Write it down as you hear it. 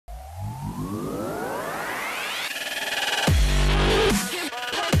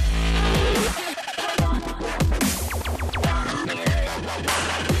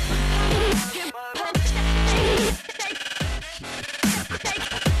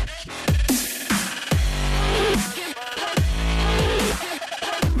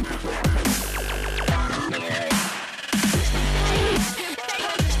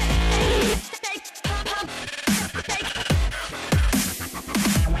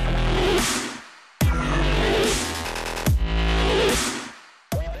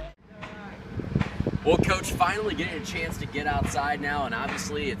Well, Coach, finally getting a chance to get outside now, and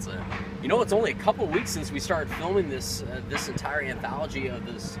obviously it's only a couple weeks since we started filming this entire anthology of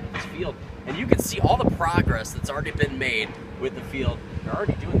this field, and you can see all the progress that's already been made with the field. They're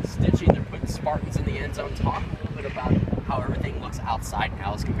already doing the stitching. They're putting Spartans in the end zone. Talk a little bit about how everything looks outside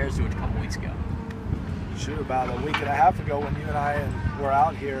now as compared to a couple weeks ago. Shoot, about a week and a half ago when you and I were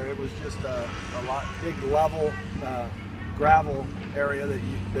out here, it was just a big level gravel area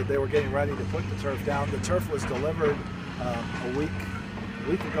that they were getting ready to put the turf down. The turf was delivered a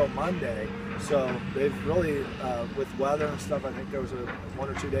week ago Monday, so they've really, with weather and stuff, I think there was 1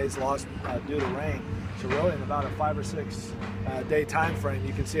 or 2 days lost due to rain. So really in about a 5 or 6 day time frame,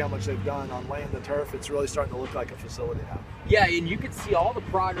 you can see how much they've done on laying the turf. It's really starting to look like a facility now. Yeah, and you can see all the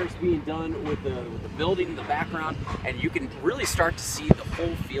progress being done with the building in the background, and you can really start to see the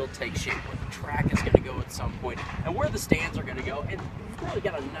whole field take shape, where the track is going to go at some point, and where the stands are going to go. And you've really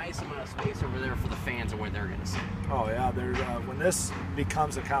got a nice amount of space over there for the fans and where they're going to sit. Oh yeah, when this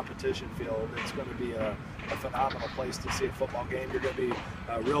becomes a competition field, it's going to be a phenomenal place to see a football game. You're going to be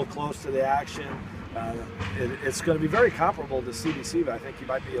real close to the action. It's going to be very comparable to CBC, but I think you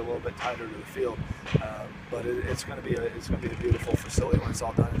might be a little bit tighter to the field. But it's going to be a beautiful facility when it's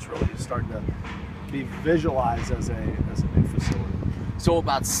all done. It's really starting to be visualized as a new facility. So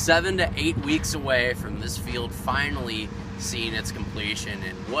about 7 to 8 weeks away from this field finally seeing its completion,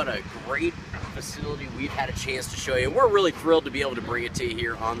 and what a great facility we've had a chance to show you. We're really thrilled to be able to bring it to you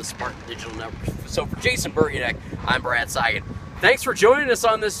here on the Spartan Digital Network. So for Jason Buryanek, I'm Brad Seigan. Thanks for joining us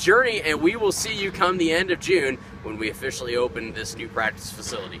on this journey, and we will see you come the end of June when we officially open this new practice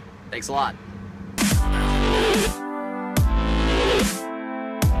facility. Thanks a lot.